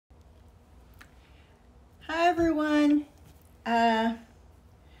Hi everyone. I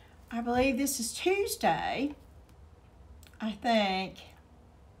believe this is Tuesday, I think,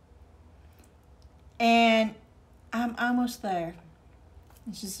 and I'm almost there.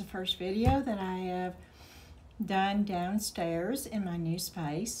 This is the first video that I have done downstairs in my new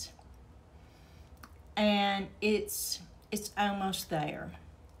space, and it's almost there.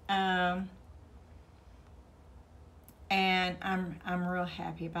 And I'm real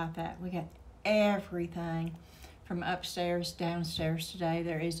happy about that. We got everything from upstairs downstairs today.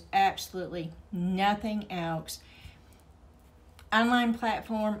 There is absolutely nothing else online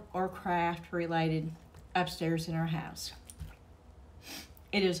platform or craft related upstairs in our house.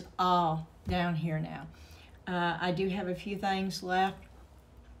 It is all down here now. I do have a few things left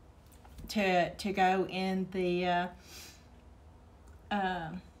to go in the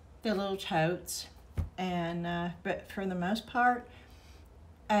little totes, and but for the most part,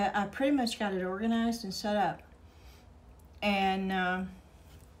 I pretty much got it organized and set up, and I'm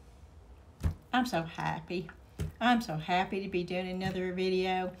so happy. I'm so happy to be doing another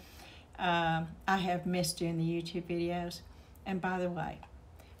video. I have missed doing the YouTube videos. And by the way,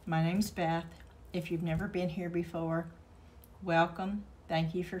 my name's Beth. If you've never been here before, welcome.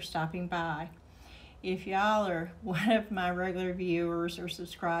 Thank you for stopping by. If y'all are one of my regular viewers or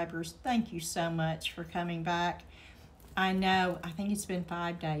subscribers, thank you so much for coming back. I know, I think it's been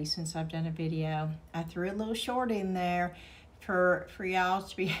 5 days since I've done a video. I threw a little short in there for y'all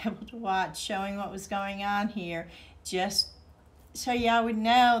to be able to watch, showing what was going on here, just so y'all would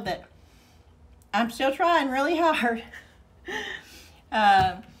know that I'm still trying really hard.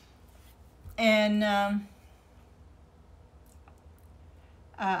 I'll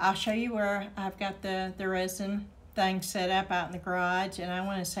show you where I've got the resin thing set up out in the garage, and I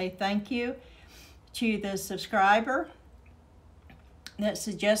want to say thank you to the subscriber that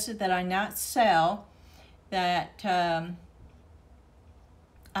suggested that I not sell that, I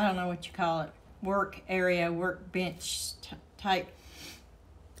don't know what you call it, work area, workbench type.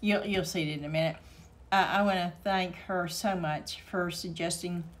 You'll see it in a minute. I want to thank her so much for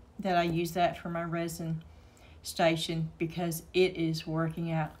suggesting that I use that for my resin station, because it is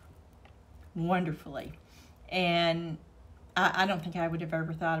working out wonderfully. And I don't think I would have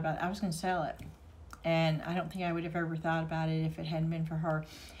ever thought about it. I was going to sell it, and I don't think I would have ever thought about it if it hadn't been for her.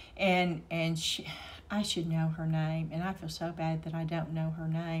 And I should know her name, and I feel so bad that I don't know her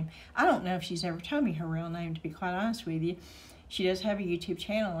name. I don't know if she's ever told me her real name, to be quite honest with you. She does have a YouTube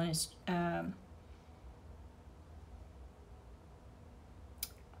channel, and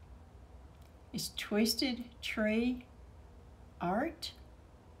it's Twisted Tree Art.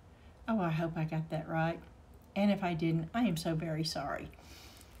 Oh, I hope I got that right. And if I didn't, I am so very sorry.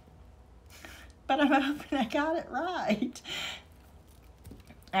 But I'm hoping I got it right.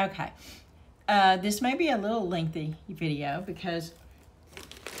 Okay. This may be a little lengthy video because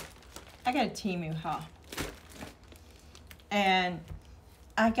I got a Temu haul. And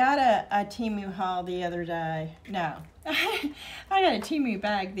I got a Temu haul the other day. No, I got a Temu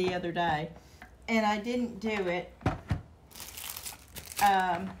bag the other day. And I didn't do it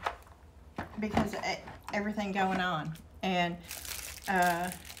because of everything going on. And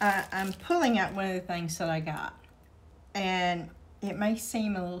I'm pulling out one of the things that I got. And it may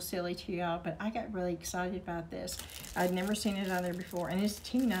seem a little silly to y'all, but I got really excited about this. I'd never seen it on there before, and it's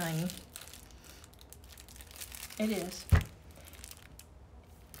 $2.90. It is.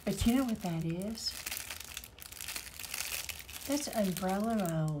 But you know what that is? That's umbrella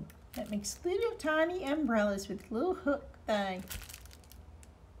roll. That makes little tiny umbrellas with a little hook thing.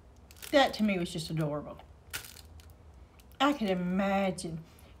 That to me was just adorable. I could imagine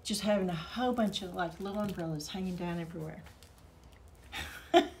just having a whole bunch of like little umbrellas hanging down everywhere.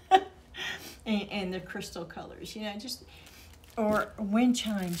 and the crystal colors, you know, just, or wind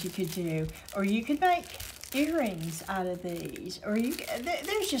chimes you could do, or you could make earrings out of these, or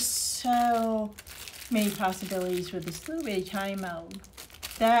there's just so many possibilities with this little bitty tiny mold.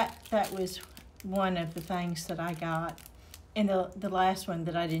 That was one of the things that I got in the last one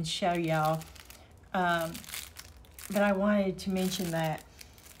that I didn't show y'all, but I wanted to mention that.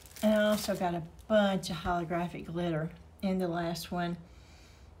 And I also got a bunch of holographic glitter in the last one,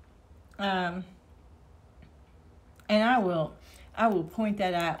 and I will point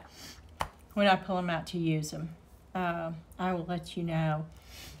that out when I pull them out to use them. I will let you know.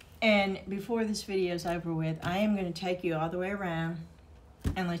 And before this video is over with, I am going to take you all the way around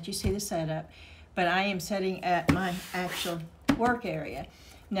and let you see the setup. But I am setting at my actual work area.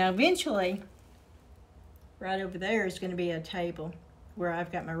 Now eventually, right over there is going to be a table where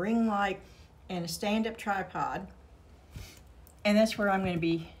I've got my ring light and a stand-up tripod. And that's where I'm going to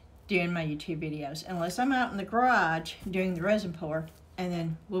be doing my YouTube videos, unless I'm out in the garage doing the resin pour, and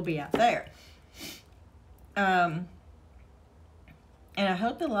then we'll be out there. And I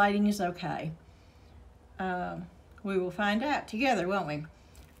hope the lighting is okay. We will find out together, won't we?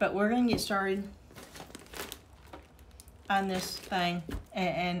 But we're going to get started on this thing,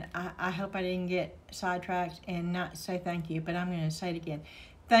 and I hope I didn't get sidetracked and not say thank you, but I'm going to say it again.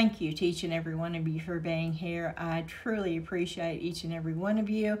 Thank you to each and every one of you for being here. I truly appreciate each and every one of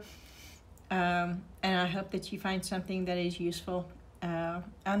you, and I hope that you find something that is useful on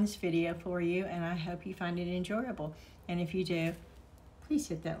this video for you, and I hope you find it enjoyable. And if you do, please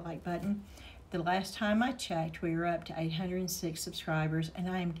hit that like button. The last time I checked, we were up to 806 subscribers, and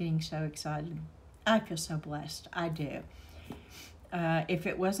I am getting so excited. I feel so blessed. I do. If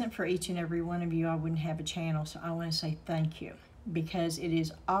it wasn't for each and every one of you, I wouldn't have a channel, so I want to say thank you, because it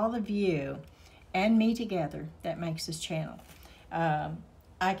is all of you and me together that makes this channel.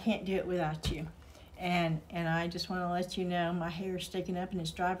 I can't do it without you, and I just want to let you know my hair is sticking up and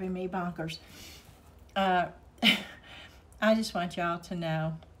it's driving me bonkers. I just want y'all to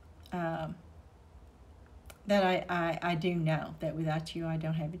know that I do know that without you I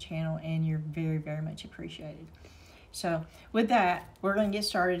don't have a channel, and you're very, very much appreciated. So with that, we're going to get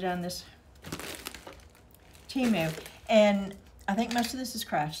started on this Temu, and I think most of this is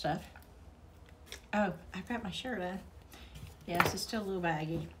craft stuff. Oh, I've got my shirt on. Yes, it's still a little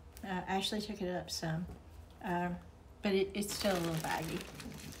baggy. Ashley took it up some, but it's still a little baggy.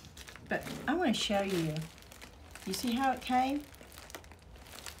 But I want to show you. You see how it came?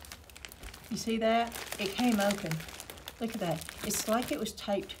 You see that? It came open. Look at that. It's like it was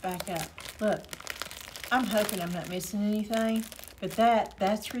taped back up. Look. I'm hoping I'm not missing anything, but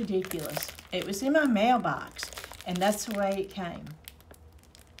that's ridiculous. It was in my mailbox, and that's the way it came.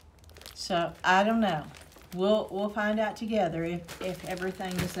 So I don't know. We'll find out together if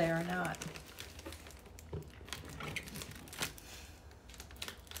everything is there or not.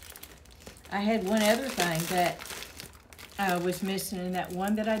 I had one other thing that was missing in that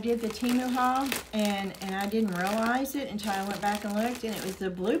one that I did the Temu haul, and I didn't realize it until I went back and looked, and it was the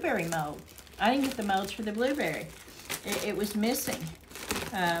blueberry mold. I didn't get the molds for the blueberry. It was missing.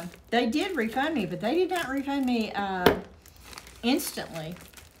 They did refund me, but they did not refund me instantly.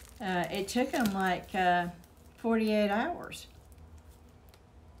 It took them like 48 hours.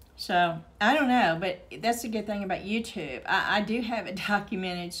 So, I don't know, but that's the good thing about YouTube. I do have it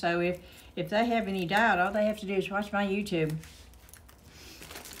documented, so if they have any doubt, all they have to do is watch my YouTube.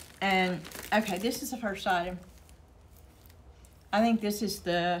 And, okay, this is the first item. I think this is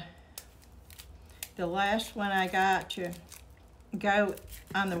the last one I got to go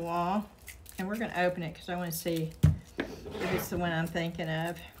on the wall, and we're going to open it because I want to see if it's the one I'm thinking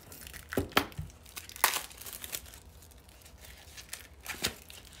of.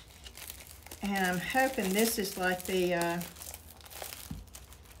 And I'm hoping this is like the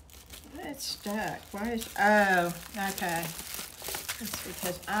it's stuck. Why is, oh, okay. It's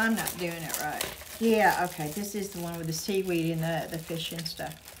because I'm not doing it right. Yeah, okay, this is the one with the seaweed and the fish and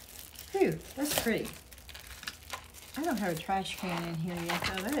stuff. Phew, that's pretty. I don't have a trash can in here yet,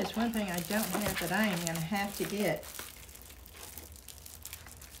 though. That is one thing I don't have that I am going to have to get.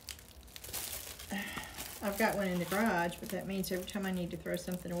 I've got one in the garage, but that means every time I need to throw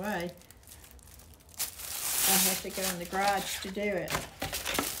something away, I have to go in the garage to do it.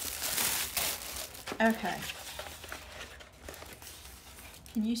 Okay.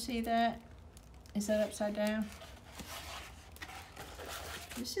 Can you see that? Is that upside down?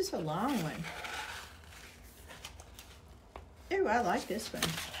 This is a long one. Ooh, I like this one.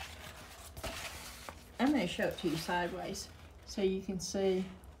 I'm going to show it to you sideways so you can see.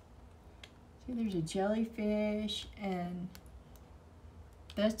 See, there's a jellyfish, and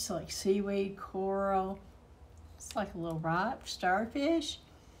that's like seaweed, coral. It's like a little rock, starfish.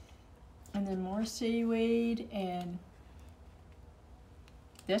 And then more seaweed, and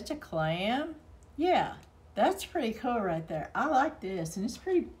that's a clam. Yeah, that's pretty cool right there. I like this, and it's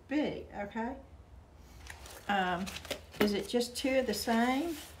pretty big, okay? Is it just two of the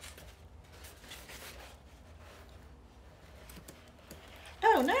same?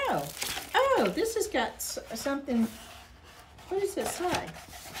 Oh, no. Oh, this has got something. What does it say?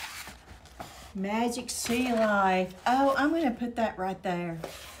 Magic Sea Life. Oh, I'm going to put that right there.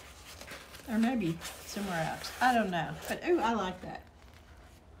 Or maybe somewhere else. I don't know. But, ooh, I like that.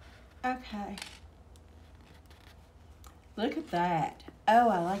 Okay. Look at that. Oh,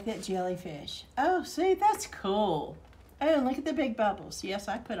 I like that jellyfish. Oh, see, that's cool. Oh, and look at the big bubbles. Yes,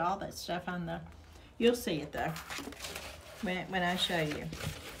 I put all that stuff on the... You'll see it, though, when I show you.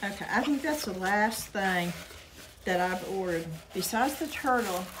 Okay, I think that's the last thing that I've ordered. Besides the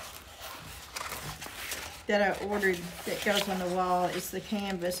turtle, that I ordered that goes on the wall is the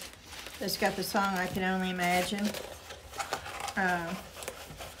canvas that's got the song I Can Only Imagine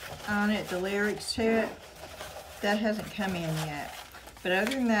on it, the lyrics to it. That hasn't come in yet. But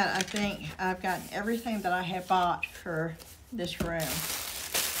other than that, I think I've gotten everything that I have bought for this room.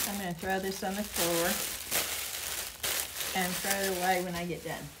 I'm going to throw this on the floor and throw it away when I get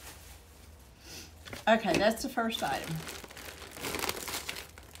done. Okay, that's the first item.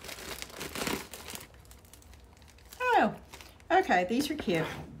 Oh, okay, these are cute.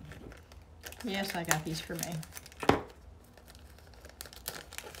 Yes, I got these for me. Of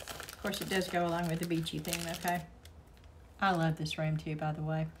course, it does go along with the beachy theme, okay? I love this room too, by the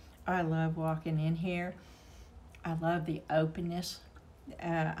way. I love walking in here. I love the openness.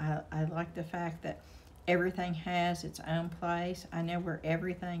 I like the fact that everything has its own place. I know where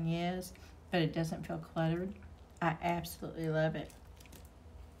everything is, but it doesn't feel cluttered. I absolutely love it.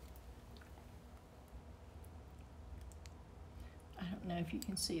 I don't know if you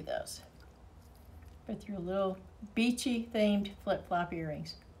can see those, but your little beachy themed flip-flop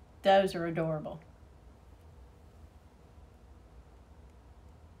earrings. Those are adorable.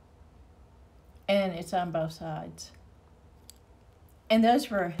 And it's on both sides. And those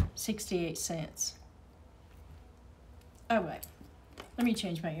were 68 cents. Oh, wait. Let me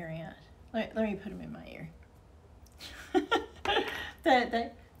change my earring out. Let me put them in my ear.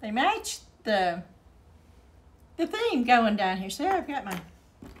 They match the theme going down here. See, I've got my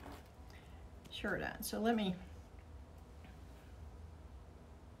shirt on. So let me...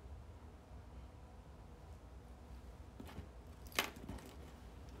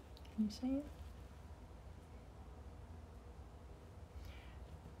 Can you see it?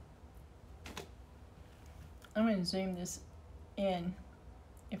 I'm going to zoom this in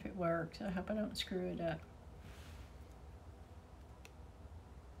if it works. I hope I don't screw it up.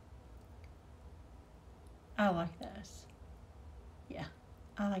 I like this. Yeah,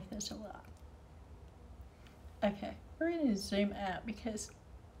 I like this a lot. Okay, we're going to zoom out because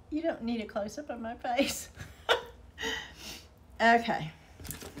you don't need a close-up of my face. Okay.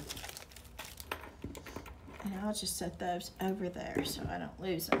 And I'll just set those over there so I don't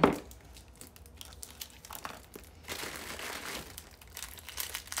lose them.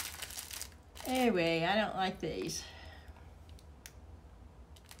 Anyway, I don't like these.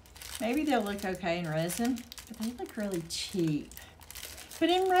 Maybe they'll look okay in resin, but they look really cheap. But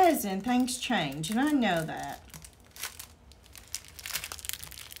in resin, things change, and I know that.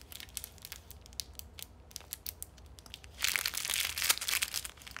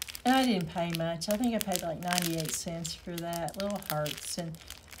 And I didn't pay much. I think I paid like 98 cents for that. Little hearts and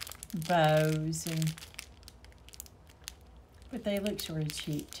bows, but they look sort of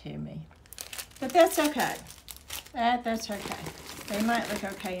cheap to me. But that's okay. That's okay. They might look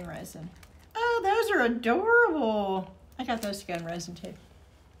okay in resin. Oh, those are adorable. I got those to go in resin too.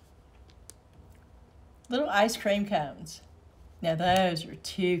 Little ice cream cones. Now those are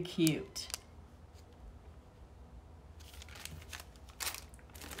too cute.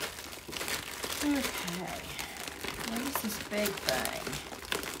 Okay. What is this big thing?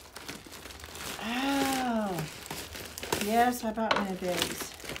 Oh. Yes, I bought one of these.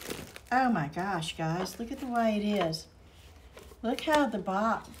 Oh my gosh, guys, look at the way it is. Look how the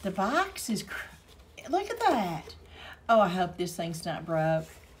box is, look at that. Oh, I hope this thing's not broke.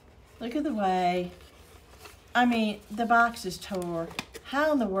 Look at the way, I mean, the box is tore.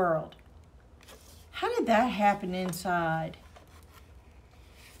 How in the world? How did that happen inside?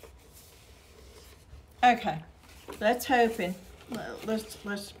 Okay, let's hoping. Let's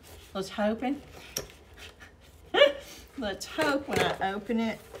hoping. Let's hope when I open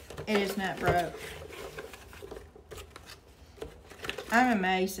it, it is not broke. I'm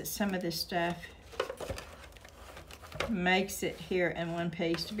amazed that some of this stuff makes it here in one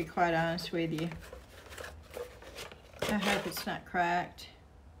piece, to be quite honest with you. I hope it's not cracked.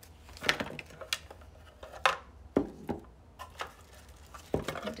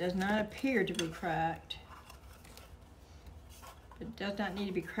 It does not appear to be cracked. It does not need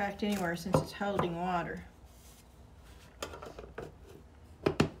to be cracked anywhere since it's holding water.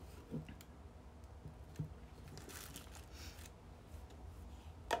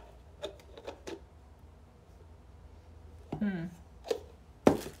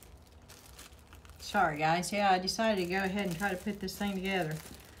 Sorry guys, yeah, I decided to go ahead and try to put this thing together.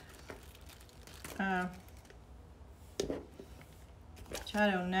 Which I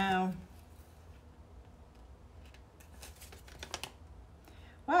don't know.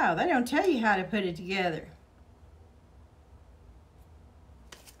 Wow, they don't tell you how to put it together.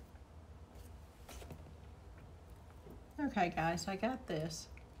 Okay guys, I got this.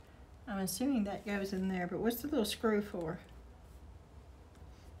 I'm assuming that goes in there, but what's the little screw for?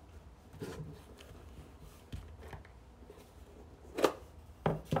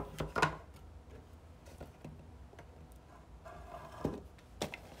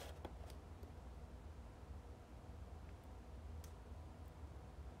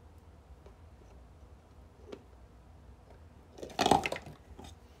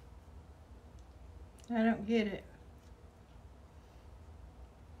 I don't get it.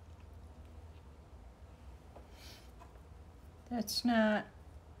 That's not.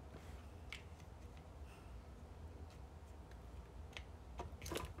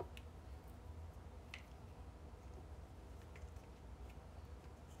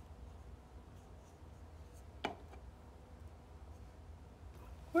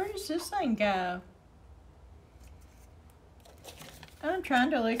 Where does this thing go? I'm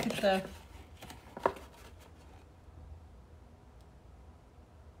trying to look at the.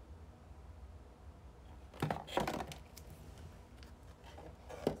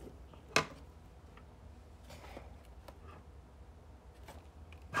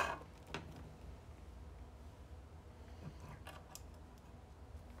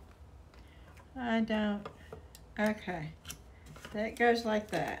 I don't. Okay. That goes like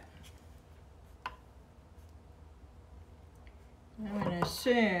that. I'm going to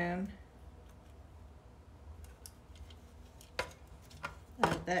assume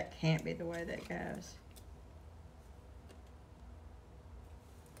that can't be the way that goes.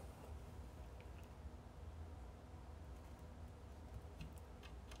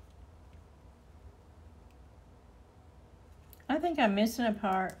 I think I'm missing a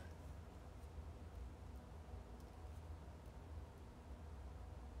part.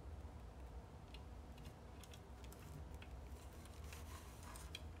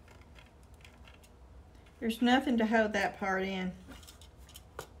 There's nothing to hold that part in.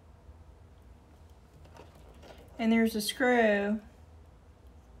 And there's a screw.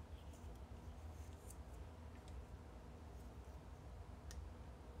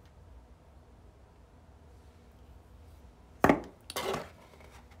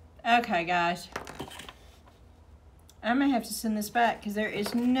 Okay, guys. I'm gonna have to send this back because there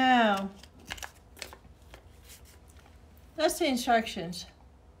is no. That's the instructions,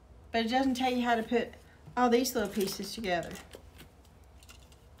 but it doesn't tell you how to put all these little pieces together.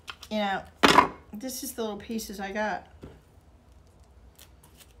 You know, this is the little pieces I got.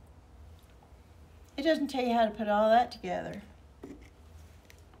 It doesn't tell you how to put all that together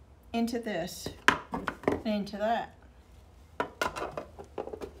into this and into that.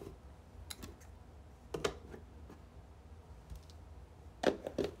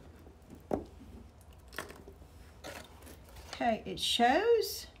 Okay, it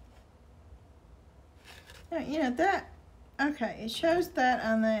shows. Now, you know that. Okay, it shows that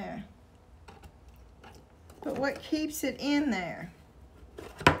on there. But what keeps it in there?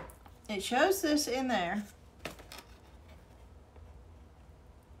 It shows this in there.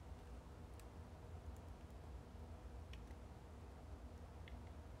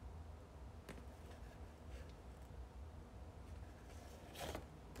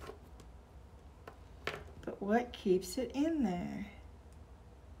 But what keeps it in there?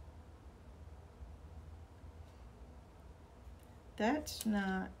 That's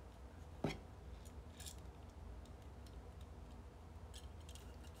not.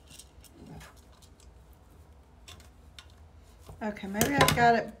 Okay, maybe I've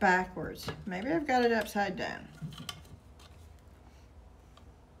got it backwards. Maybe I've got it upside down.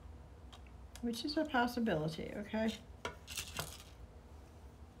 Which is a possibility, okay?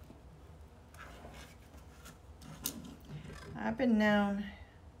 I've been known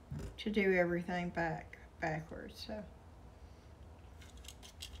to do everything backwards, so.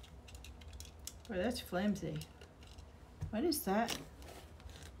 Boy, that's flimsy. What is that?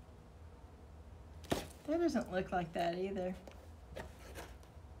 That doesn't look like that either.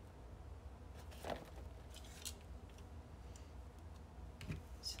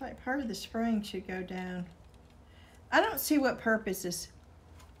 It's like part of the spring should go down. I don't see what purpose this.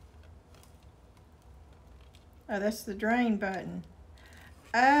 Oh, that's the drain button.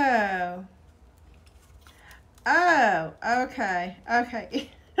 Oh. Oh, okay, okay.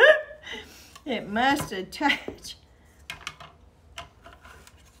 It must attach.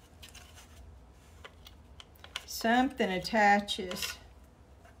 Something attaches.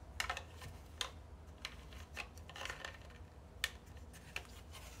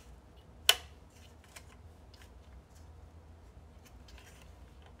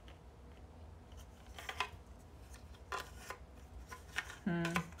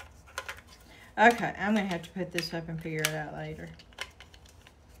 Okay, I'm gonna have to put this up and figure it out later.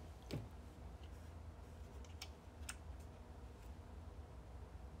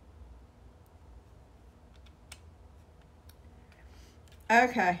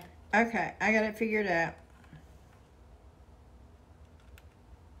 Okay, okay, I got it figured out.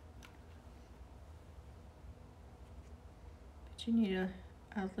 But you need a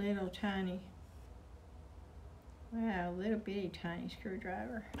little tiny, wow, little bitty tiny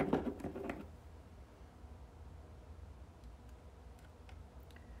screwdriver.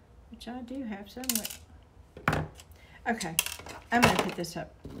 Which I do have somewhere. Okay, I'm gonna put this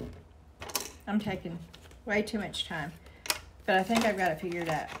up. I'm taking way too much time, but I think I've got it figured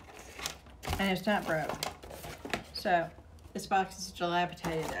out. And it's not broke. So, this box is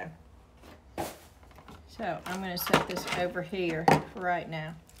dilapidated though. So, I'm gonna set this over here for right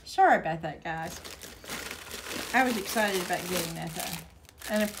now. Sorry about that, guys. I was excited about getting that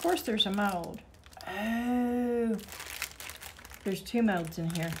though. And of course there's a mold. Oh, there's two molds in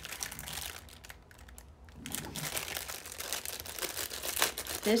here.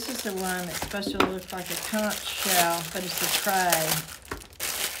 This is the one that's supposed to look like a conch shell, but it's a tray.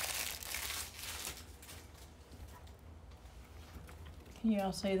 Can you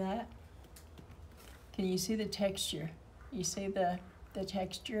all see that? Can you see the texture? You see the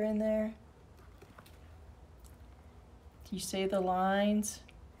texture in there? Do you see the lines?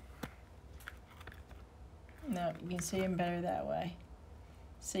 No, you can see them better that way.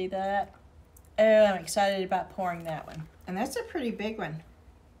 See that? Oh, I'm excited about pouring that one. And that's a pretty big one.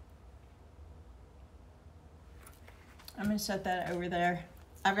 I'm gonna set that over there.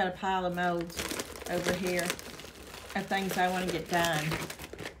 I've got a pile of molds over here of things I want to get done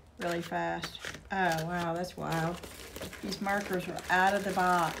really fast. Oh, wow, that's wild. These markers are out of the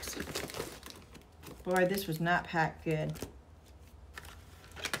box. Boy, this was not packed good.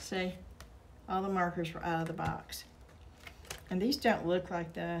 See, all the markers were out of the box. And these don't look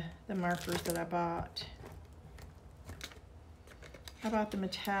like the markers that I bought. I bought the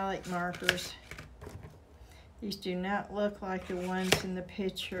metallic markers. These do not look like the ones in the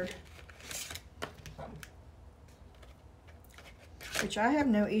picture. Which I have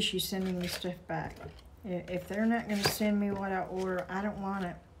no issue sending this stuff back. If they're not gonna send me what I order, I don't want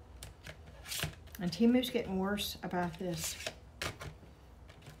it. And Temu's getting worse about this.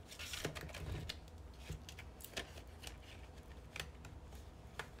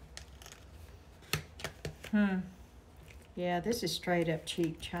 Yeah, this is straight up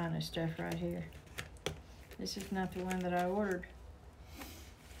cheap China stuff right here. This is not the one that I ordered.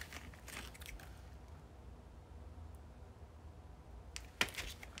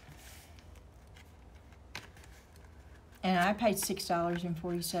 And I paid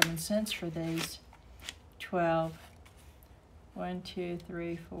 $6.47 for these 12. 1, 2,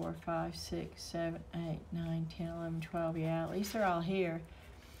 3, 4, 5, 6, 7, 8, 9, 10, 11, 12. Yeah, at least they're all here.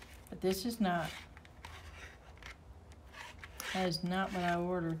 But this is not. That is not what I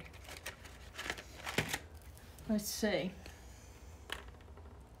ordered. Let's see.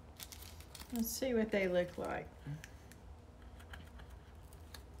 Let's see what they look like.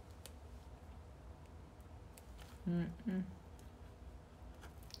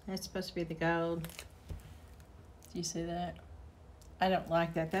 That's supposed to be the gold. Do you see that? I don't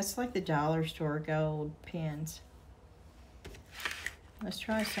like that. That's like the dollar store gold pins. Let's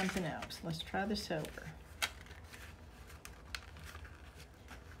try something else. Let's try the silver.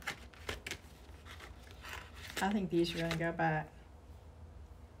 I think these are going to go back.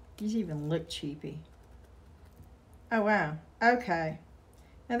 These even look cheapy. Oh, wow. Okay.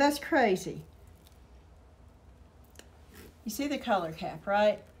 Now that's crazy. You see the color cap,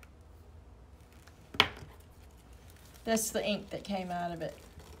 right? That's the ink that came out of it.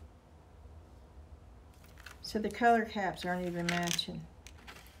 So the color caps aren't even matching.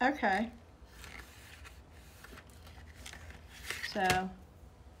 Okay. So,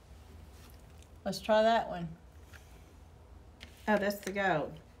 let's try that one. Oh, that's the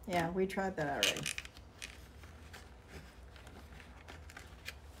gold. Yeah, we tried that already.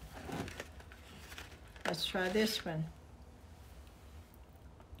 Let's try this one.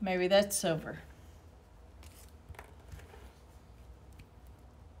 Maybe that's silver.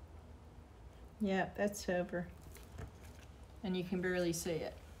 Yeah, that's silver. And you can barely see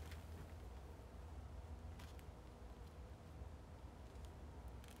it.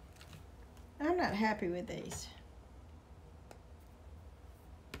 I'm not happy with these.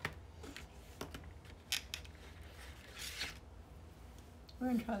 We're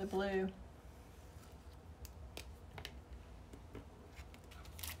gonna try the blue.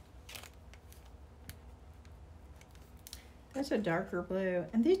 That's a darker blue.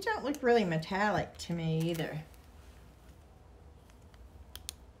 And these don't look really metallic to me either.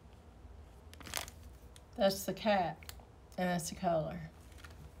 That's the cap, and that's the color.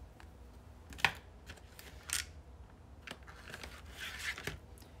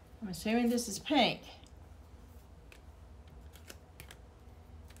 assuming this is pink.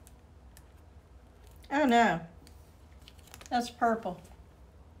 Oh no, that's purple.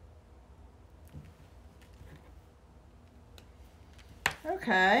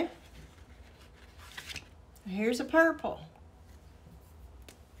 Okay, here's a purple.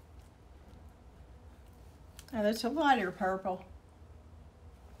 Now that's a lighter purple.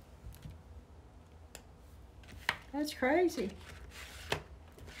 That's crazy.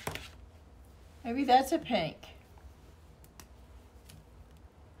 Maybe that's a pink.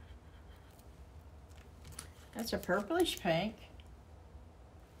 That's a purplish pink.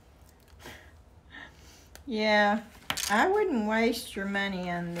 Yeah, I wouldn't waste your money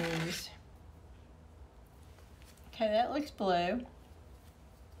on these. Okay, that looks blue.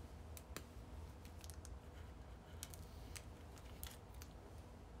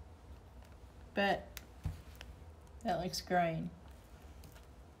 But that looks green.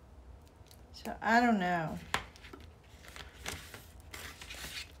 So I don't know.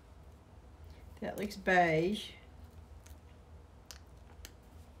 That looks beige.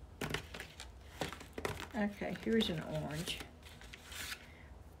 Okay, here's an orange.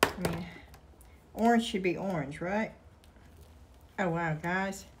 I mean, orange should be orange, right? Oh wow,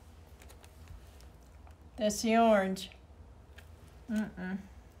 guys. That's the orange. Mm-mm.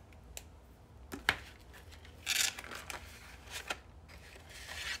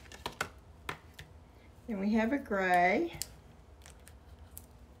 Then we have a gray.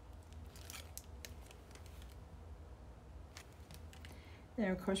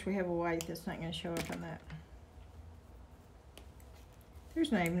 Then of course we have a white that's not going to show up on that.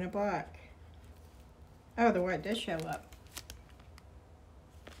 There's not even a black. Oh, the white does show up.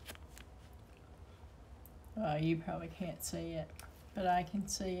 Oh, you probably can't see it, but I can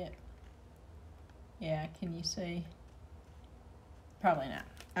see it. Yeah, can you see? Probably not.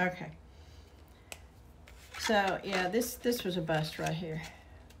 Okay. So yeah, this was a bust right here.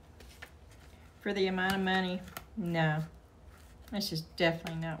 For the amount of money, no. This is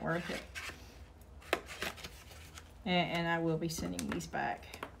definitely not worth it. And I will be sending these back.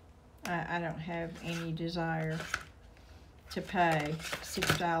 I don't have any desire to pay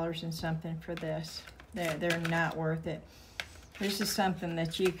 $6 and something for this. They're not worth it. This is something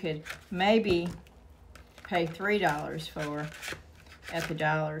that you could maybe pay $3 for at the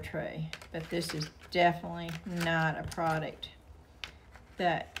Dollar Tree. But this is definitely not a product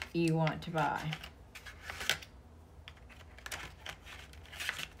that you want to buy.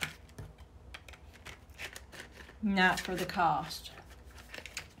 Not for the cost.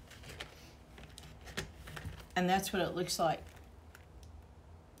 And that's what it looks like.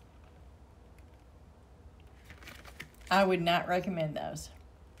 I would not recommend those.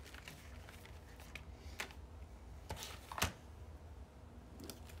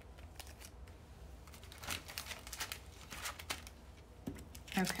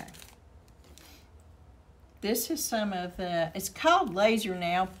 Okay. This is some of the, it's called laser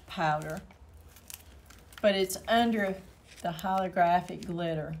nail powder, but it's under the holographic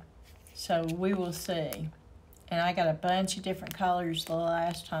glitter. So we will see. And I got a bunch of different colors the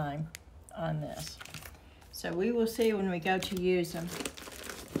last time on this. So we will see when we go to use them.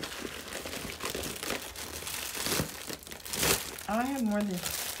 Oh, I have more than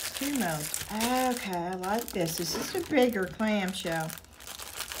 2 modes. Okay, I like this. This is a bigger clamshell.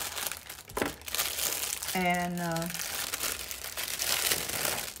 And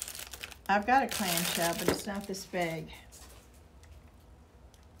I've got a clamshell, but it's not this big.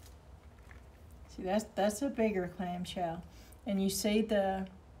 See, that's a bigger clamshell. And you see the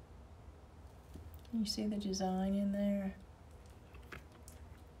design in there?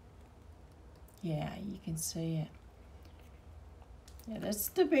 Yeah, you can see it. Yeah, that's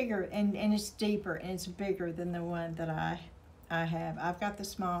the bigger, and it's deeper, and it's bigger than the one that I have. I've got the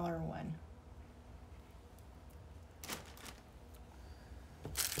smaller one.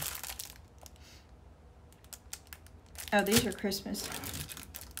 Oh, these are Christmas.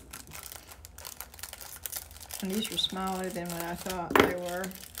 And these are smaller than what I thought they were.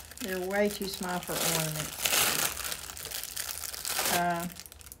 They're way too small for ornaments.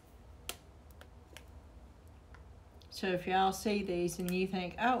 So if y'all see these and you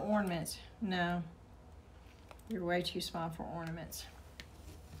think, oh, ornaments, no. You're way too small for ornaments.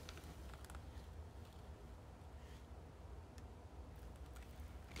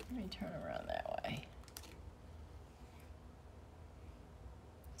 Let me turn around that way.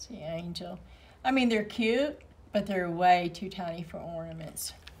 See, angel. I mean, they're cute, but they're way too tiny for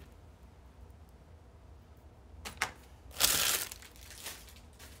ornaments.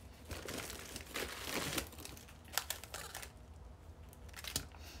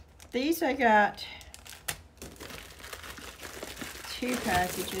 These I got 2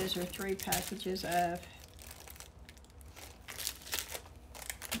 packages or 3 packages of.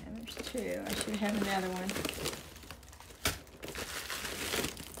 And there's 2. I should have another one.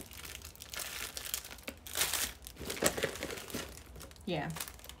 Yeah.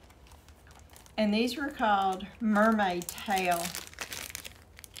 And these were called Mermaid Tail.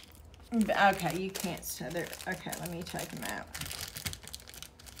 Okay, you can't see there. Okay, let me take them out.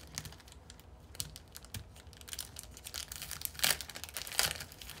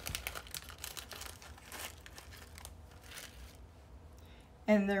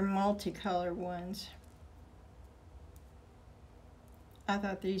 And they're multicolored ones. I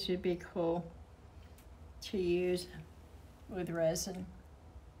thought these would be cool to use with resin.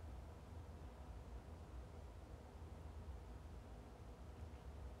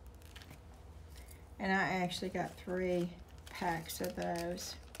 And I actually got 3 packs of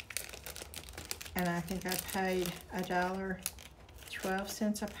those. And I think I paid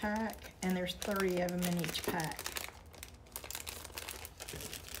 $1.12 a pack, and there's 30 of them in each pack.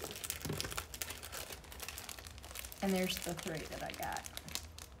 And there's the 3 that I got.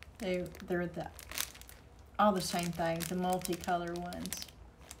 They're all the same thing, the multicolor ones.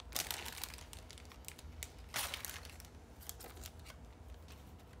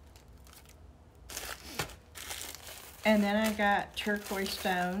 And then I got turquoise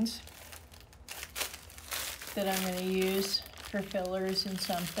stones that I'm going to use for fillers and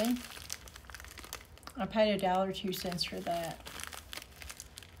something. I paid $1.02 for that.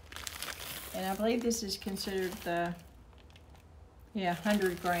 And I believe this is considered the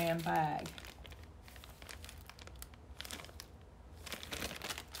 100-gram bag.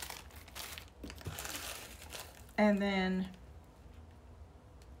 And then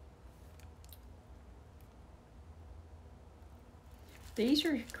these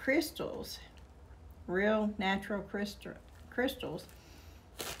are crystals, real natural crystals,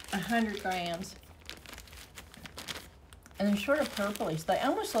 100 grams. And they're sort of purplish. They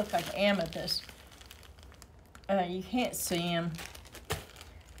almost look like amethyst. You can't see them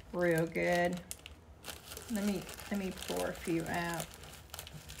real good. Let me pour a few out.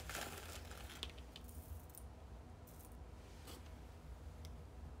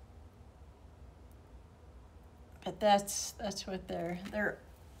 But that's what they're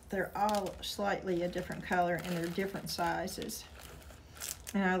all slightly a different color, and they're different sizes.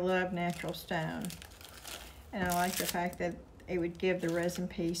 And I love natural stone. And I like the fact that it would give the resin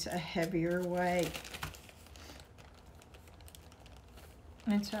piece a heavier weight.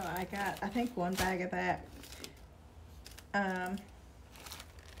 And so I got, I think, 1 bag of that. I'm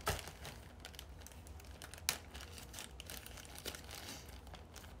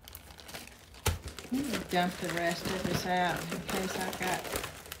going to dump the rest of this out in case I've got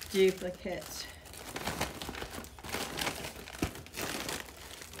duplicates.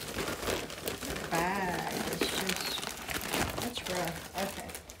 Bag is just, that's rough.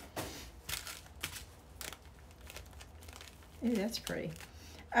 Okay. Ooh, that's pretty.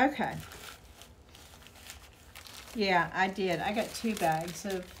 Okay. Yeah, I did. I got 2 bags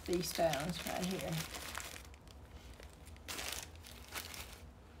of these stones right here.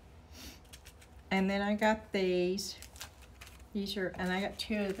 And then I got these. These are, and I got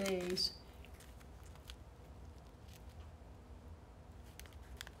 2 of these.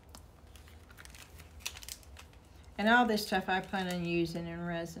 And all this stuff I plan on using in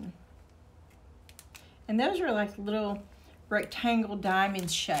resin. And those are like little rectangle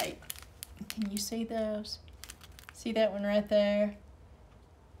diamond shape. Can you see those? See that one right there?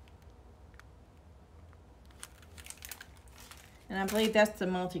 And I believe that's the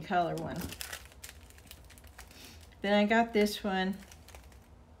multicolor one. Then I got this one.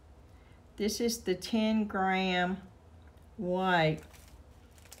 This is the 10-gram white.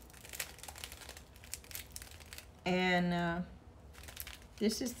 And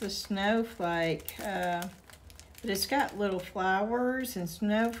this is the snowflake. But it's got little flowers and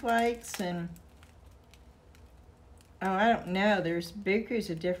snowflakes and, oh, I don't know. There's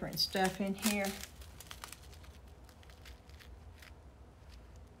bukus of different stuff in here.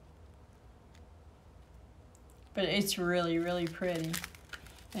 But it's really, really pretty.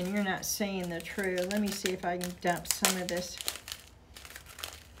 And you're not seeing the true. Let me see if I can dump some of this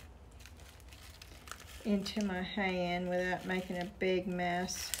into my hand without making a big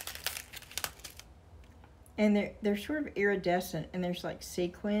mess. And they're sort of iridescent, and there's like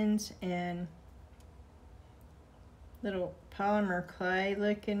sequins and little polymer clay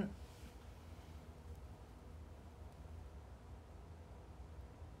looking.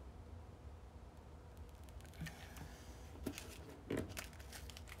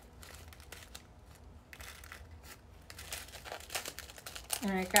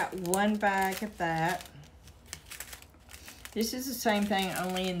 And I got one bag of that. This is the same thing,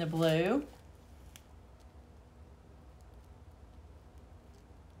 only in the blue.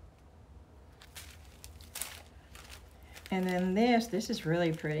 And then this is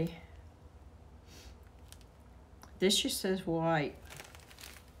really pretty. This just says white.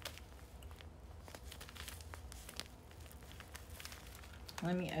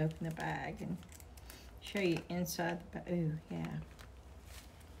 Let me open the bag and show you inside the bag. Ooh, yeah.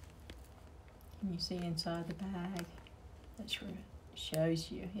 Can you see inside the bag? That's where it shows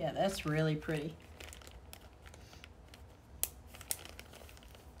you. Yeah, that's really pretty.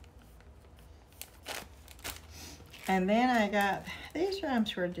 And then I got, these I'm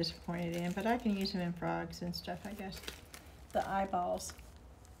sort of disappointed in, but I can use them in frogs and stuff, I guess. The eyeballs.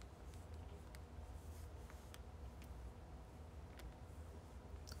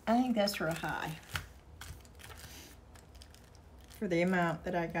 I think that's real high for the amount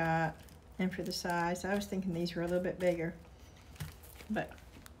that I got and for the size. I was thinking these were a little bit bigger, but,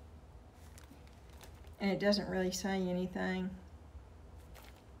 and it doesn't really say anything.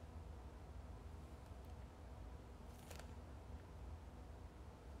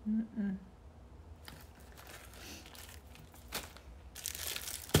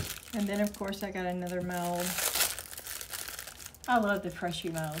 And then of course I got another mold. I love the freshie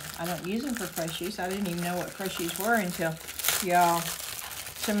mold. I don't use them for freshies. I didn't even know what freshies were until y'all,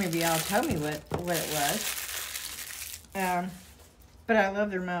 some of y'all told me what it was. But I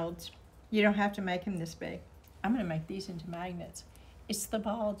love their molds. You don't have to make them this big. I'm gonna make these into magnets. It's the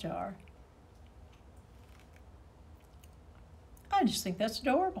ball jar. I just think that's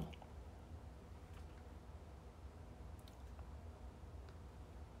adorable.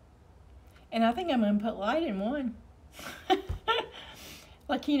 And I think I'm gonna put light in one.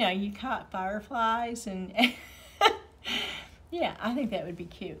 Like, you know, you caught fireflies and yeah, I think that would be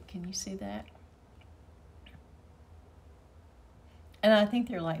cute. Can you see that? And I think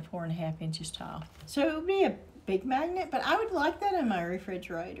they're like 4.5 inches tall. So it would be a big magnet, but I would like that in my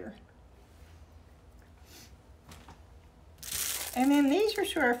refrigerator. And then these are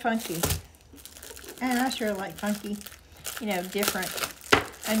sort of funky. And I sort of like funky, you know, different,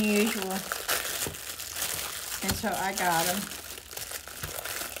 unusual. And so I got them.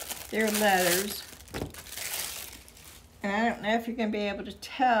 They're letters. And I don't know if you're going to be able to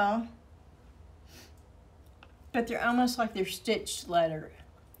tell, but they're almost like they're stitched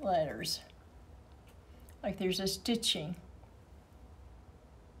letters. Like there's a stitching.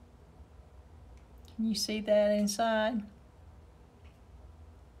 Can you see that inside?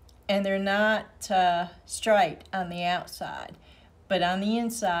 And they're not straight on the outside, but on the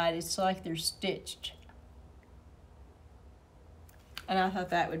inside it's like they're stitched. And I thought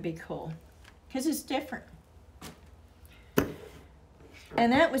that would be cool because it's different.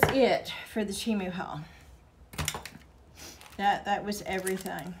 And that was it for the Temu haul. That was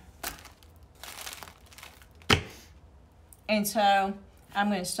everything. And so I'm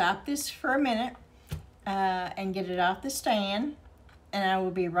going to stop this for a minute and get it off the stand. And I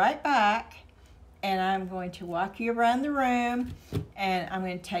will be right back. And I'm going to walk you around the room. And I'm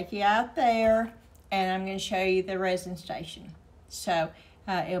going to take you out there. And I'm going to show you the resin station. So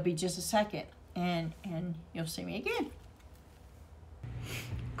it'll be just a second. And you'll see me again.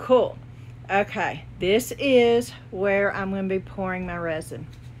 Cool. Okay, this is where I'm going to be pouring my resin.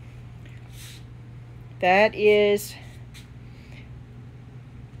 That is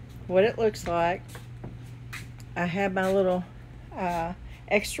what it looks like. I have my little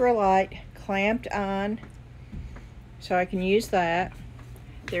extra light clamped on so I can use that.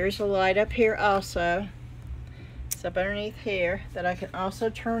 There's a light up here also. It's up underneath here that I can also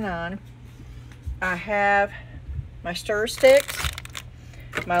turn on. I have my stir sticks,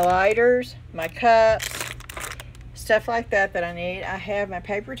 my lighters, my cups, stuff like that I need. I have my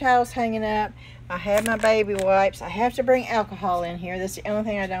paper towels hanging up. I have my baby wipes. I have to bring alcohol in here. That's the only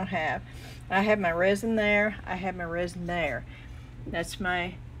thing I don't have. I have my resin there. I have my resin there. That's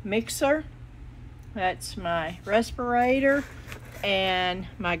my mixer. That's my respirator and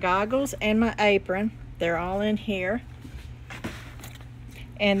my goggles and my apron. They're all in here.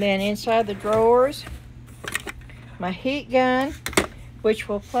 And then inside the drawers, my heat gun, which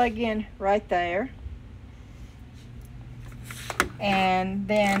will plug in right there. And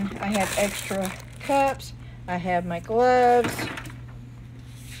then I have extra cups. I have my gloves.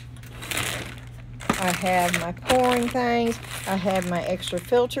 I have my pouring things. I have my extra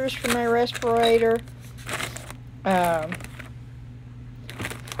filters for my respirator.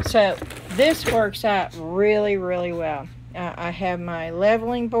 So this works out really, really well. I have my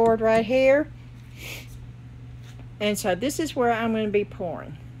leveling board right here. And so this is where I'm going to be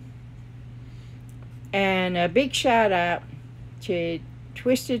pouring. And a big shout out to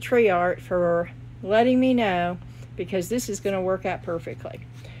Twisted Tree Art for letting me know, because this is going to work out perfectly.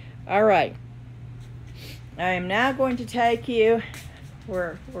 All right. I am now going to take you,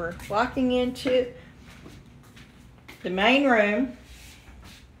 we're walking into the main room.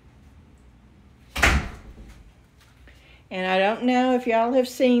 And I don't know if y'all have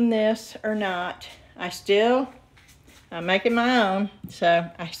seen this or not. I'm making my own, so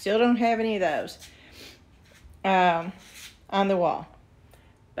I still don't have any of those on the wall.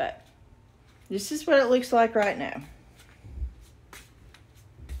 But this is what it looks like right now.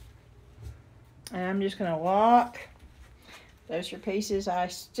 And I'm just gonna walk. Those are pieces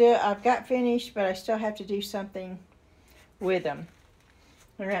I've got finished, but I still have to do something with them.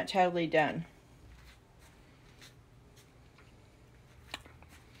 They're not totally done.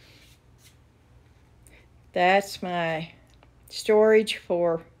 That's my storage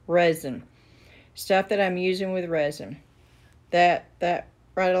for resin. Stuff that I'm using with resin. That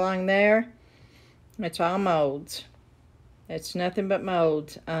right along there, it's all molds. It's nothing but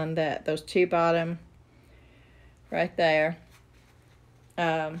molds on those two bottom right there.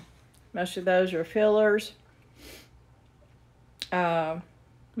 Most of those are fillers, mica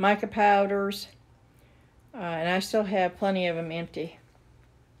powders, and I still have plenty of them empty.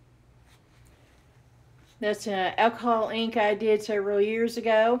 That's an alcohol ink I did several years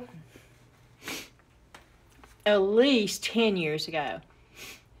ago. At least 10 years ago.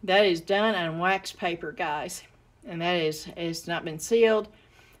 That is done on wax paper, guys. And that it's not been sealed.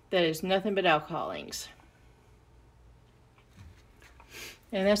 That is nothing but alcohol inks.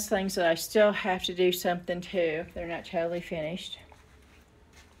 And that's things that I still have to do something to. They're not totally finished.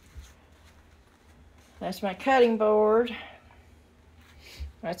 That's my cutting board.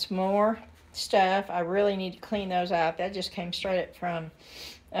 That's more stuff. I really need to clean those out. That just came straight up from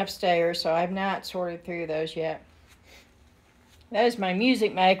upstairs, so I've not sorted through those yet. That is my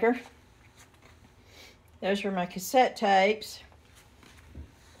music maker. Those are my cassette tapes.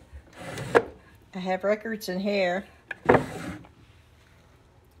 I have records in here.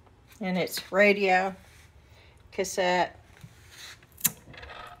 And it's radio, cassette,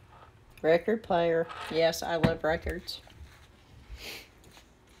 record player. Yes, I love records.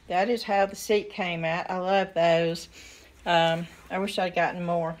 That is how the seat came out. I love those. I wish I'd gotten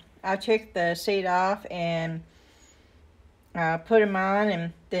more. I took the seat off and put them on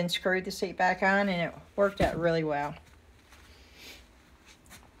and then screwed the seat back on, and it worked out really well.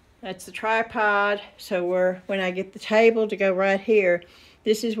 That's the tripod. So when I get the table to go right here,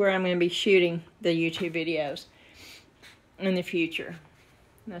 this is where I'm going to be shooting the YouTube videos in the future.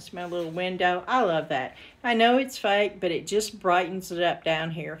 That's my little window. I love that. I know it's fake, but it just brightens it up down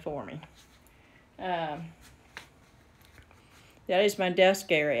here for me. That is my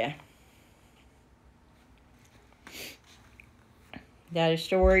desk area. That is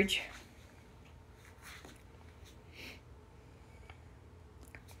storage.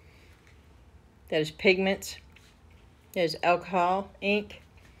 That is pigments. That is alcohol ink.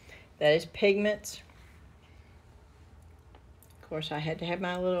 That is pigments. Of course, I had to have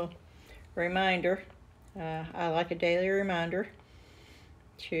my little reminder. I like a daily reminder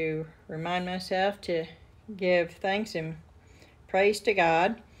to remind myself to give thanks and praise to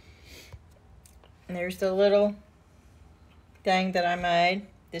God. And there's the little thing that I made.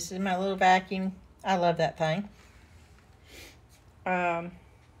 This is my little vacuum. I love that thing.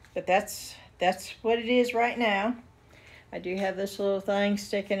 But that's what it is right now. I do have this little thing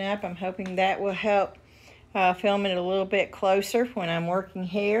sticking up. I'm hoping that will help film it a little bit closer when I'm working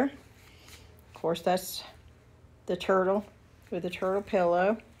here. Of course, that's the turtle with the turtle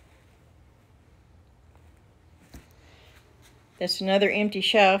pillow. That's another empty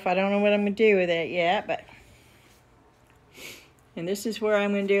shelf. I don't know what I'm going to do with it yet, but... And this is where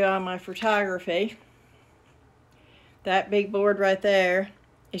I'm going to do all my photography. That big board right there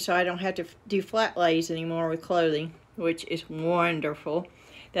is so I don't have to do flat lays anymore with clothing, which is wonderful.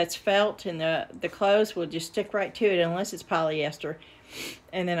 That's felt, and the clothes will just stick right to it unless it's polyester.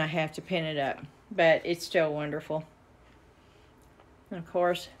 And then I have to pin it up. But it's still wonderful. And of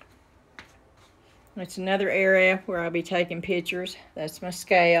course, it's another area where I'll be taking pictures. That's my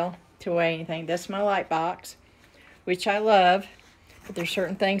scale to weigh anything. That's my light box, which I love. But there's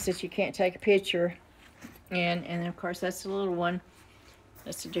certain things that you can't take a picture in. And of course, that's the little one.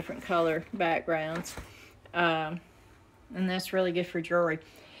 That's a different color backgrounds. And that's really good for jewelry.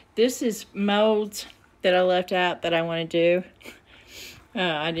 This is molds that I left out that I want to do.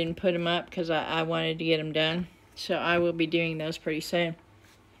 I didn't put them up because I wanted to get them done. So I will be doing those pretty soon.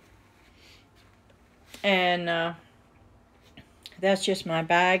 And That's just my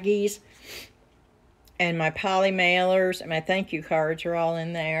baggies and my poly mailers and my thank you cards are all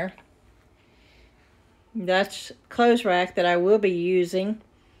in there. That's clothes rack that I will be using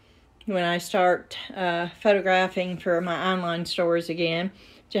when I start photographing for my online stores again,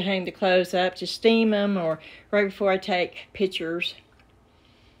 to hang the clothes up, to steam them, or right before I take pictures.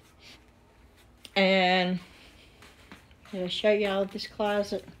 And I'll show you all this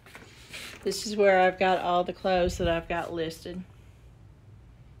closet. This is where I've got all the clothes that I've got listed.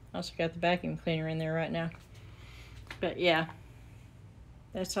 Also got the vacuum cleaner in there right now. But yeah,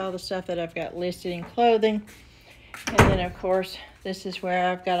 that's all the stuff that I've got listed in clothing. And then of course, this is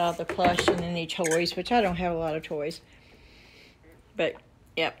where I've got all the plush and any toys, which I don't have a lot of toys. But,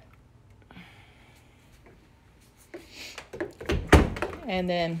 yep. And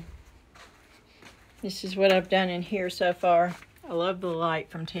then, this is what I've done in here so far. I love the light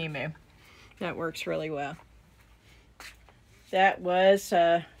from Temu. That works really well. That was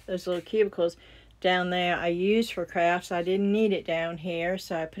those little cubicles down there I used for crafts. I didn't need it down here,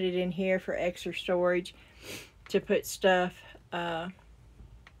 so I put it in here for extra storage to put stuff. I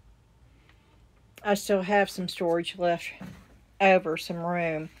still have some storage left over, some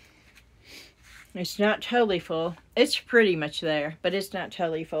room. It's not totally full. It's pretty much there, but it's not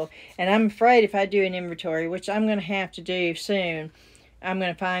totally full. And I'm afraid if I do an inventory, which I'm going to have to do soon, I'm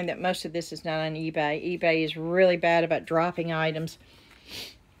going to find that most of this is not on eBay. eBay is really bad about dropping items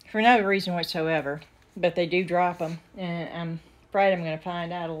for no reason whatsoever, but they do drop them, and I'm afraid I'm going to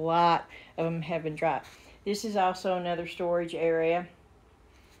find out a lot of them have been dropped. This is also another storage area.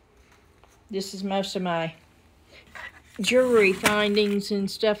 This is most of my jewelry findings and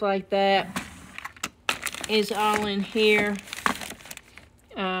stuff like that is all in here.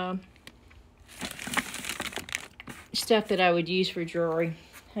 Stuff that I would use for jewelry.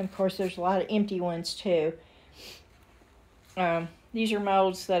 And of course there's a lot of empty ones too. These are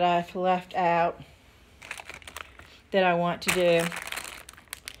molds that I've left out that I want to do.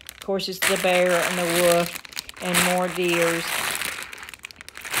 Of course it's the bear and the wolf and more deers.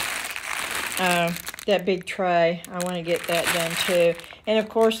 That big tray, I want to get that done too. And of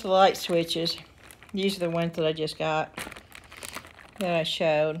course the light switches. These are the ones that I just got, that I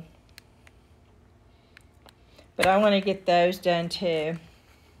showed. But I want to get those done too.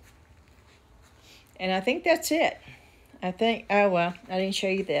 And I think that's it. I think, oh well, I didn't show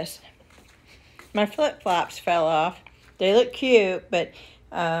you this. My flip-flops fell off. They look cute, but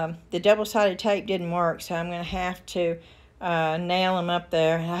the double-sided tape didn't work, so I'm going to have to nail them up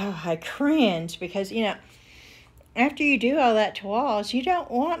there. Oh, I cringe because, you know, after you do all that to walls, you don't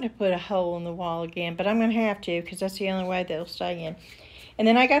want to put a hole in the wall again, but I'm going to have to because that's the only way they'll stay in. And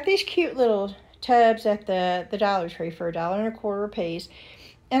then I got these cute little tubs at the Dollar Tree for $1.25 a piece.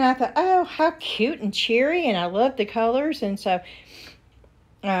 And I thought, oh, how cute and cheery, and I love the colors. And so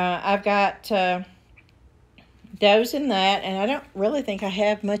I've got those and that, and I don't really think I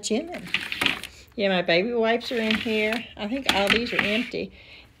have much in them. Yeah, my baby wipes are in here. I think all these are empty.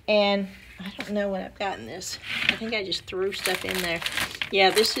 And I don't know what I've got in this. I think I just threw stuff in there.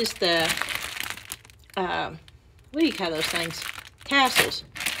 Yeah, this is the, what do you call those things? Tassels.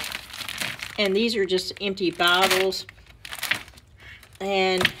 And these are just empty bottles.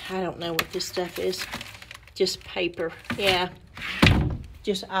 And I don't know what this stuff is. Just paper. Yeah.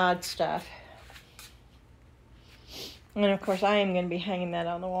 Just odd stuff. And of course I am going to be hanging that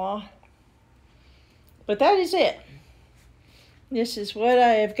on the wall. But that is it. This is what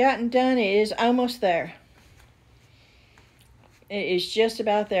I have gotten done. It is almost there. It is just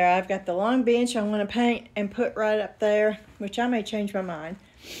about there. I've got the long bench I want to paint and put right up there, which I may change my mind.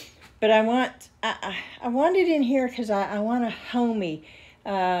 But I want it in here because I want a homey,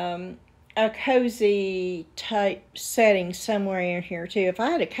 a cozy type setting somewhere in here too. If I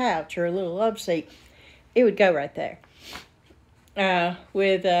had a couch or a little love seat, it would go right there.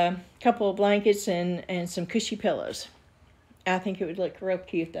 With a couple of blankets and some cushy pillows. I think it would look real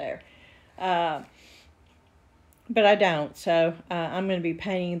cute there. But I don't, so I'm going to be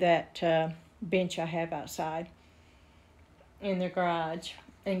painting that bench I have outside in the garage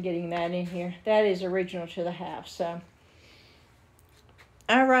and getting that in here. That is original to the house, so.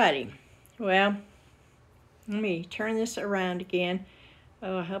 Alrighty. Well, let me turn this around again.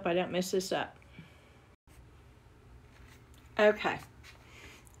 Oh, I hope I don't mess this up. Okay.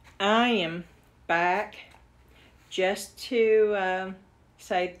 I am back just to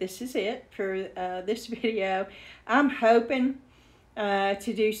say this is it for this video. I'm hoping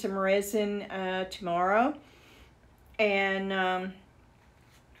to do some resin tomorrow. And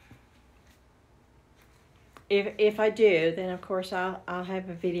if I do, then of course I'll have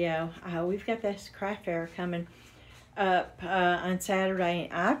a video. We've got this craft fair coming up on Saturday.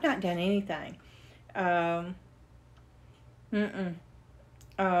 I've not done anything. Um,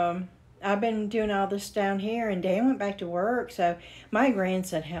 I've been doing all this down here, and Dan went back to work, so my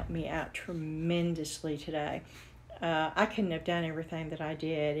grandson helped me out tremendously today. I couldn't have done everything that I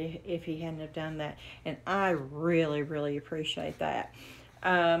did if he hadn't have done that, and I really, really appreciate that.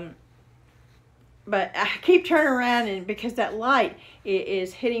 But I keep turning around, and because that light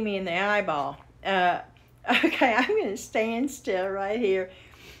is hitting me in the eyeball. Okay, I'm going to stand still right here,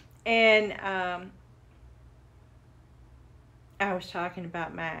 and I was talking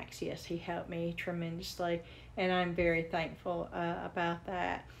about Max. Yes, he helped me tremendously, and I'm very thankful about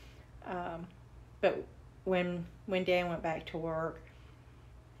that. But when Dan went back to work,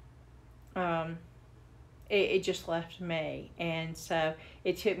 it just left me, and so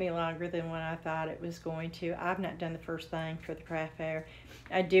it took me longer than what I thought it was going to. I've not done the first thing for the craft fair.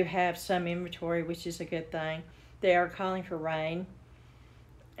 I do have some inventory, which is a good thing. They are calling for rain,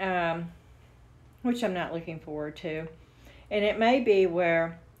 which I'm not looking forward to. And it may be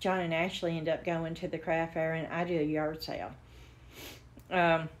where John and Ashley end up going to the craft fair and I do a yard sale.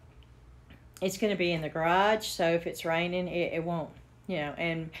 It's going to be in the garage, so if it's raining, it won't,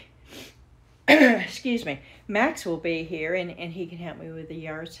 and excuse me, Max will be here and he can help me with the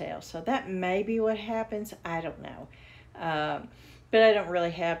yard sale. So that may be what happens. I don't know. But I don't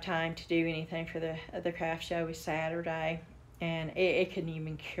really have time to do anything for the craft show. It's Saturday, and it couldn't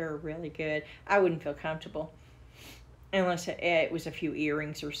even cure really good. I wouldn't feel comfortable unless it was a few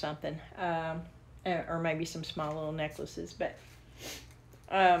earrings or something, or maybe some small little necklaces. But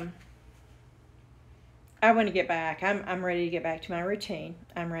I want to get back. I'm ready to get back to my routine.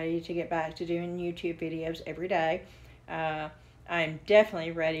 I'm ready to get back to doing YouTube videos every day. I'm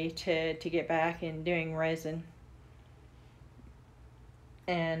definitely ready to get back and doing resin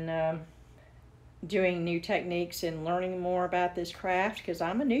and doing new techniques and learning more about this craft, because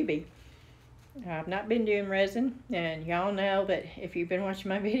I'm a newbie. I've not been doing resin, and y'all know that if you've been watching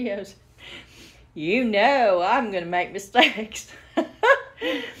my videos, you know I'm going to make mistakes.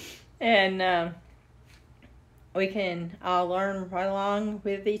 And we can all learn right along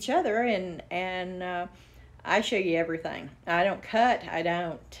with each other, and I show you everything. I don't cut. I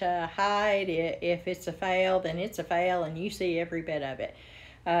don't hide. If it's a fail, then it's a fail, and you see every bit of it.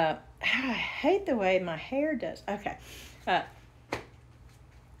 I hate the way my hair does. Okay.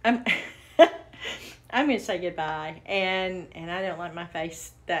 I'm I'm going to say goodbye, and I don't like my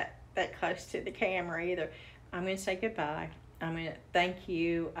face that close to the camera either. I'm going to say goodbye. I'm going to thank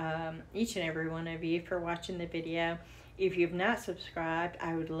you, each and every one of you, for watching the video. If you've not subscribed,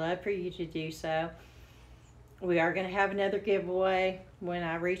 I would love for you to do so. We are going to have another giveaway when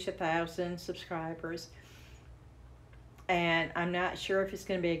I reach 1,000 subscribers. And I'm not sure if it's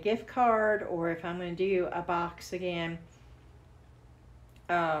going to be a gift card or if I'm going to do a box again.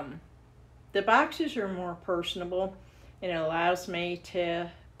 The boxes are more personable, and it allows me to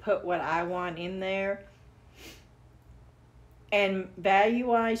put what I want in there. And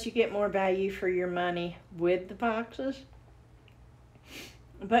value-wise, you get more value for your money with the boxes.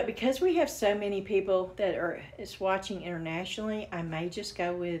 But because we have so many people that are watching internationally, I may just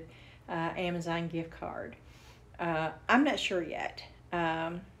go with Amazon gift card. I'm not sure yet.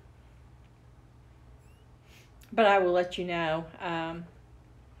 But I will let you know.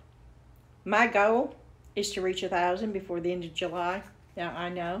 My goal is to reach 1,000 before the end of July. Now, I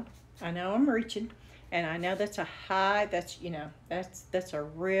know I'm reaching. And I know that's a high, that's a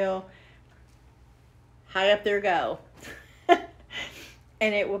real high up there goal.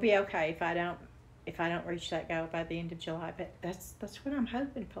 And it will be okay if I don't reach that goal by the end of July. But that's what I'm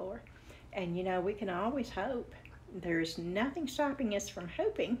hoping for. And we can always hope. There's nothing stopping us from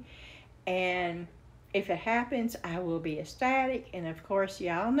hoping. And if it happens, I will be ecstatic. And of course,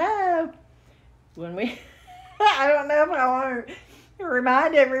 y'all know when we I don't know if I want to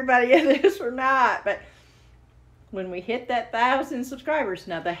remind everybody of this or not, but when we hit that 1,000 subscribers,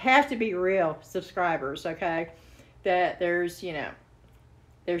 now they have to be real subscribers, okay? That there's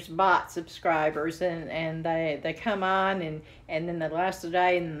bot subscribers, and they come on and then they last a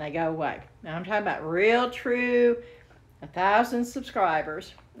day and then they go away. Now I'm talking about real, true 1,000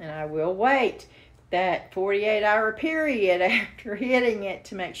 subscribers, and I will wait that 48-hour period after hitting it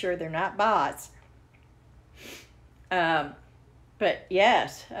to make sure they're not bots. But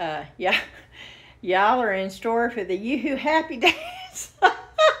yes, yeah, y'all are in store for the WooHoo Happy Days.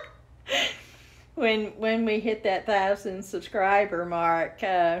 when we hit that 1,000 subscriber mark,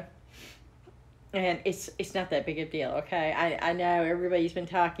 and it's not that big a deal, okay? I know everybody's been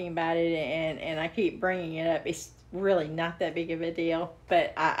talking about it, and I keep bringing it up. really not that big of a deal,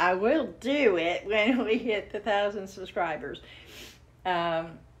 but I will do it when we hit the 1,000 subscribers.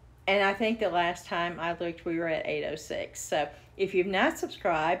 And I think the last time I looked, we were at 806. So if you've not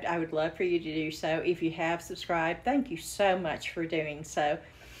subscribed, I would love for you to do so. If you have subscribed, thank you so much for doing so.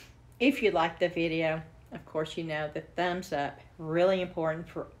 If you like the video, of course, you know the thumbs up, really important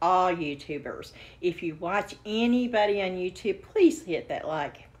for all YouTubers. If you watch anybody on YouTube, please hit that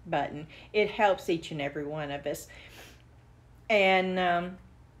like button. It helps each and every one of us. And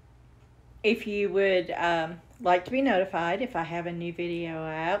if you would like to be notified if I have a new video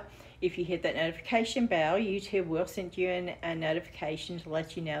out, if you hit that notification bell, YouTube will send you a notification to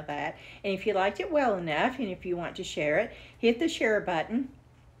let you know that. And if you liked it well enough, and if you want to share it, hit the share button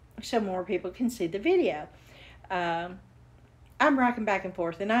so more people can see the video. I'm rocking back and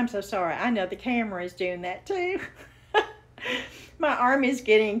forth, and I'm so sorry. I know the camera is doing that too. My arm is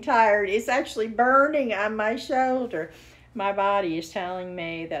getting tired. It's actually burning on my shoulder. My body is telling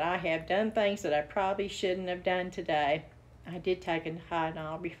me that I have done things that I probably shouldn't have done today. I did take a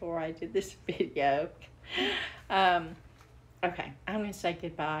Tylenol before I did this video. Okay, I'm going to say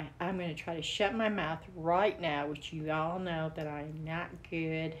goodbye. I'm going to try to shut my mouth right now, which you all know that I'm not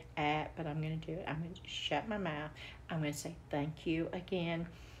good at, but I'm going to do it. I'm going to shut my mouth. I'm going to say thank you again,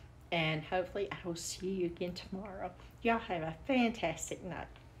 and hopefully I will see you again tomorrow. Y'all have a fantastic night.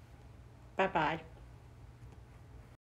 Bye-bye.